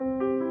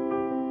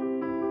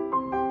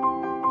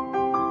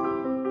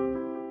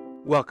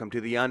Welcome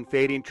to the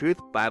Unfading Truth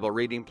Bible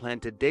reading plan.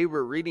 Today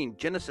we're reading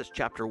Genesis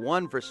chapter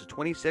 1, verses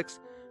 26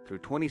 through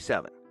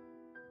 27.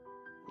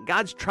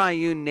 God's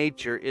triune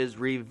nature is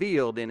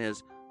revealed in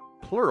his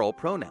plural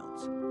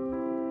pronouns.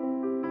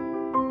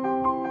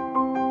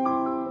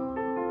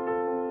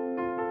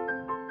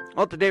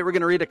 Well, today we're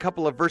going to read a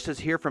couple of verses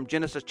here from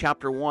Genesis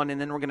chapter 1,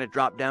 and then we're going to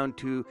drop down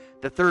to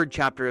the third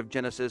chapter of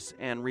Genesis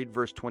and read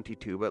verse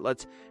 22. But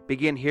let's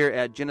begin here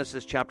at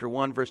Genesis chapter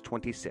 1, verse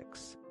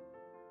 26.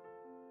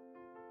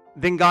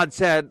 Then God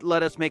said,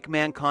 "Let us make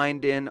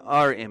mankind in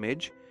our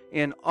image,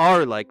 in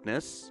our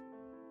likeness,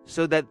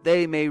 so that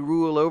they may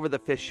rule over the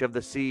fish of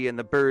the sea and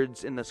the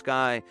birds in the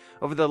sky,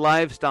 over the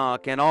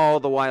livestock and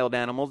all the wild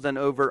animals, and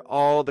over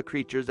all the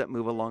creatures that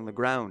move along the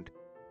ground."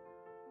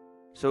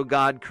 So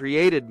God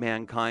created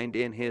mankind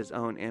in his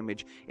own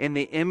image. In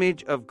the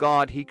image of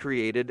God he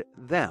created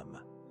them.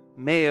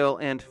 Male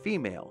and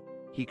female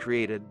he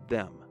created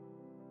them.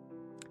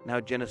 Now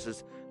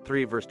Genesis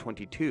 3, verse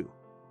 22.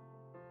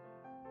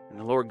 And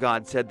the Lord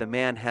God said, "The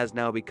man has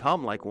now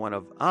become like one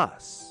of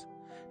us,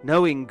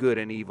 knowing good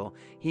and evil.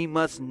 He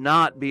must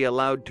not be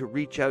allowed to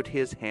reach out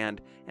his hand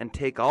and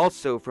take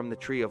also from the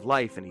tree of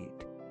life and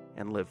eat,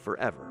 and live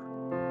forever."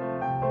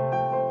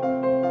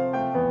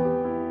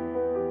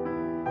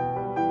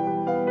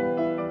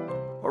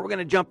 Well, we're going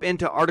to jump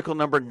into article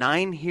number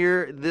 9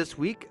 here this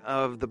week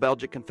of the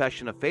Belgic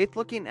Confession of Faith,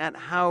 looking at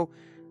how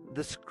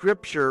the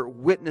Scripture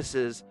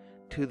witnesses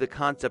to the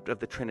concept of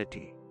the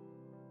Trinity.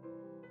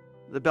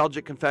 The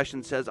Belgic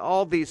Confession says,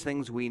 "All these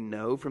things we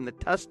know from the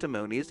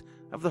testimonies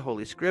of the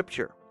Holy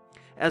Scripture,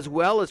 as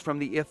well as from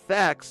the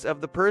effects of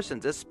the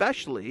persons,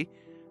 especially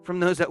from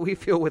those that we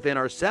feel within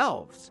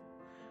ourselves.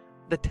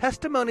 The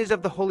testimonies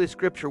of the Holy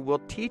Scripture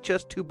will teach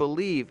us to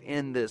believe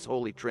in this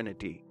Holy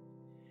Trinity.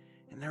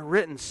 And they're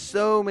written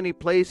so many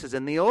places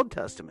in the Old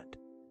Testament,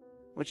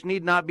 which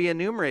need not be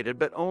enumerated,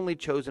 but only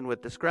chosen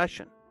with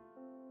discretion.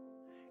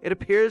 It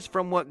appears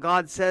from what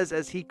God says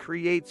as he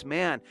creates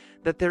man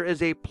that there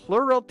is a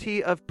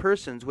plurality of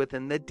persons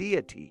within the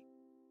deity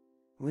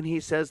when he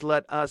says,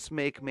 'Let us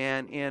make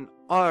man in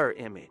our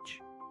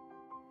image.'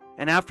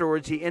 And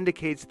afterwards he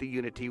indicates the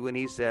unity when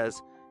he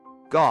says,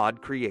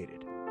 'God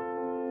created.'"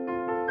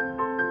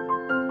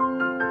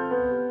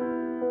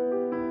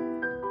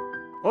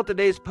 Well,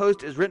 today's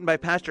post is written by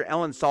Pastor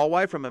Ellen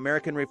Salwai from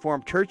American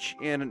Reformed Church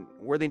in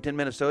Worthington,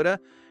 Minnesota.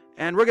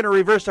 And we're going to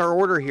reverse our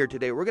order here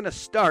today. We're going to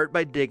start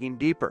by digging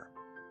deeper.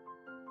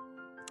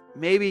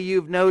 Maybe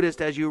you've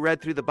noticed as you read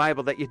through the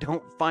Bible that you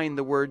don't find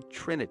the word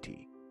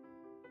Trinity.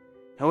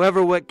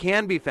 However, what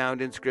can be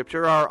found in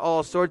Scripture are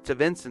all sorts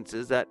of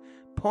instances that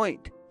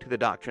point to the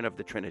doctrine of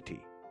the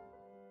Trinity.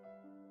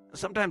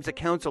 Sometimes the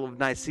Council of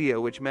Nicaea,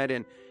 which met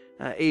in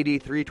AD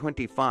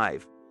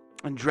 325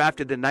 and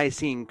drafted the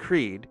Nicene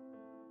Creed,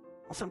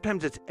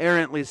 sometimes it's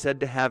errantly said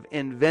to have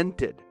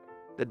invented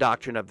the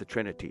doctrine of the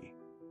Trinity.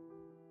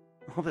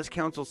 Well, this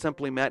council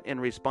simply met in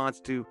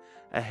response to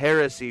a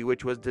heresy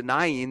which was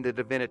denying the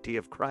divinity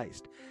of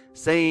Christ,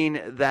 saying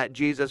that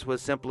Jesus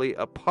was simply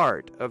a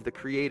part of the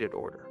created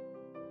order.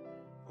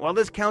 While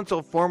this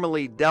council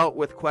formally dealt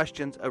with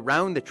questions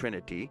around the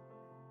Trinity,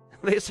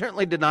 they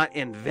certainly did not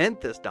invent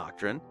this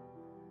doctrine.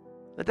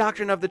 The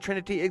doctrine of the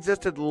Trinity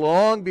existed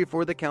long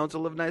before the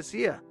Council of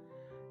Nicaea,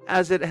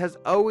 as it has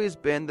always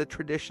been the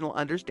traditional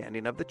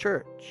understanding of the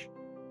church.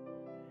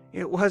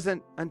 It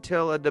wasn't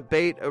until a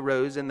debate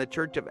arose in the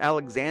Church of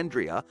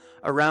Alexandria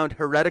around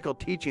heretical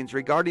teachings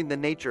regarding the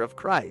nature of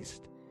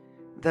Christ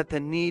that the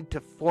need to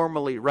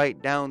formally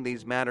write down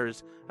these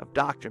matters of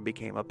doctrine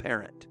became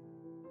apparent.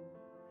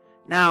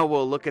 Now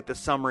we'll look at the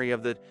summary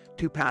of the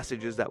two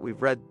passages that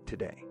we've read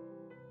today.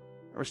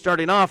 We're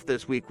starting off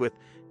this week with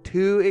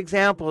two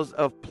examples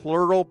of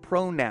plural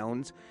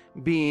pronouns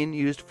being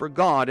used for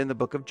God in the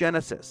book of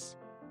Genesis.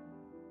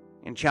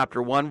 In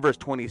chapter 1, verse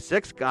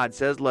 26, God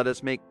says, "Let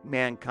us make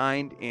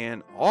mankind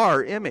in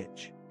our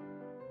image."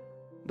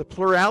 The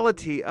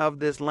plurality of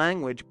this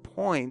language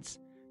points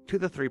to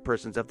the three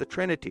persons of the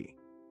Trinity.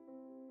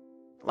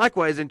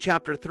 Likewise, in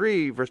chapter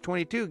 3, verse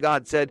 22,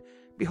 God said,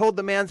 "Behold,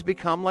 the man's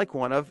become like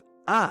one of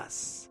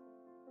us."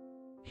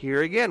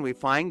 Here again, we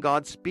find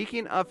God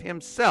speaking of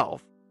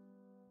himself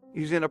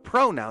using a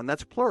pronoun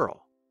that's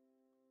plural.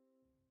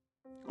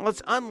 Well,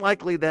 it's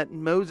unlikely that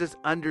Moses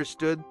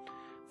understood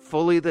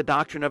fully the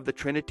doctrine of the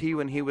Trinity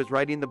when he was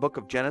writing the book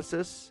of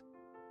Genesis.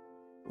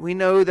 We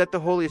know that the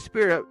Holy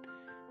Spirit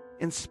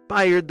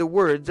inspired the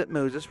words that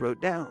Moses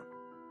wrote down.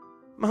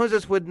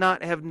 Moses would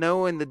not have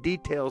known the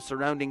details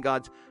surrounding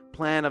God's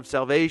plan of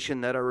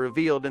salvation that are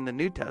revealed in the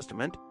New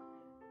Testament,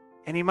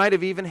 and he might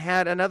have even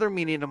had another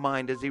meaning in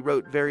mind as he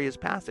wrote various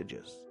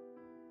passages.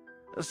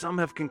 Some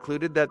have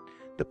concluded that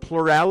the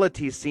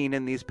plurality seen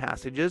in these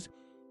passages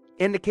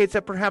indicates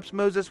that perhaps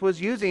Moses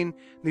was using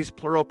these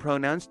plural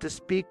pronouns to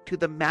speak to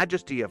the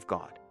majesty of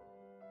God,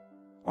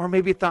 or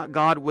maybe thought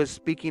God was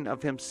speaking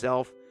of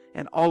himself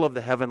and all of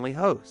the heavenly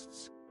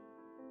hosts.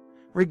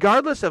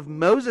 Regardless of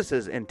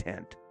Moses'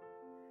 intent,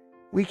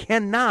 we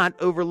cannot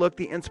overlook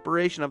the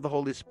inspiration of the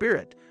Holy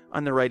Spirit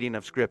on the writing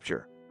of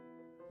Scripture.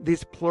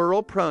 These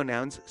plural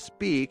pronouns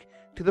speak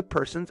to the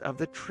persons of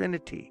the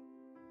Trinity,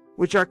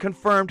 which are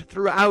confirmed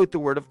throughout the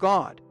Word of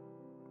God.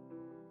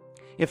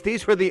 If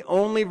these were the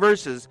only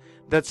verses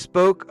that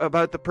spoke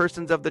about the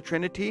persons of the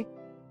Trinity,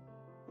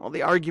 well,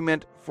 the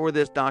argument for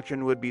this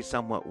doctrine would be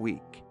somewhat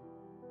weak.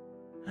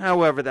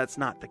 However, that's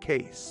not the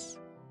case.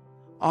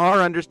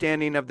 Our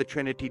understanding of the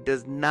Trinity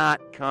does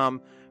not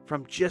come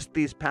from just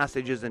these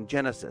passages in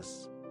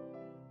Genesis,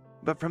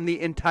 but from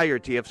the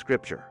entirety of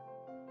Scripture.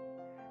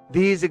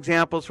 These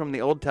examples from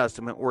the Old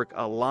Testament work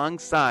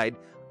alongside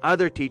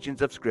other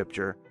teachings of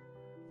Scripture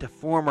to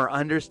form our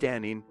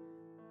understanding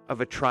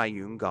of a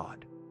triune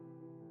God.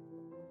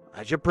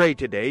 As you pray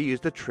today,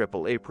 use the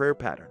AAA prayer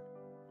pattern.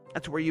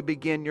 That's where you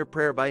begin your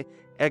prayer by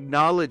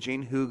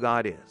acknowledging who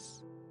God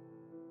is.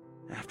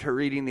 After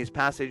reading these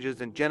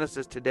passages in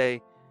Genesis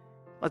today,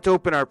 let's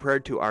open our prayer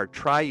to our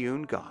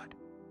triune God,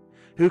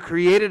 who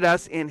created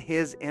us in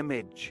His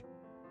image,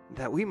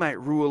 that we might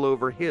rule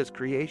over His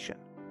creation.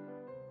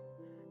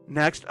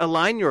 Next,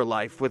 align your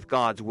life with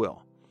God's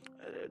will.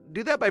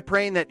 Do that by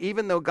praying that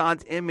even though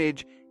God's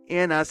image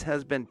in us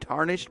has been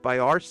tarnished by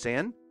our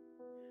sin,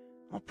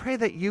 well, pray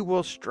that you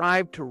will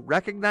strive to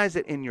recognize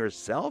it in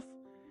yourself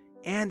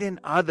and in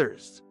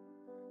others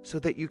so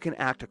that you can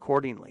act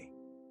accordingly.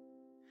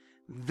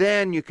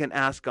 Then you can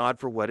ask God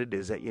for what it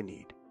is that you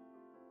need.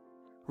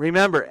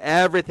 Remember,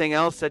 everything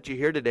else that you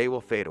hear today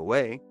will fade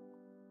away,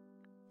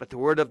 but the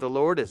word of the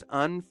Lord is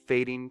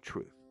unfading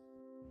truth.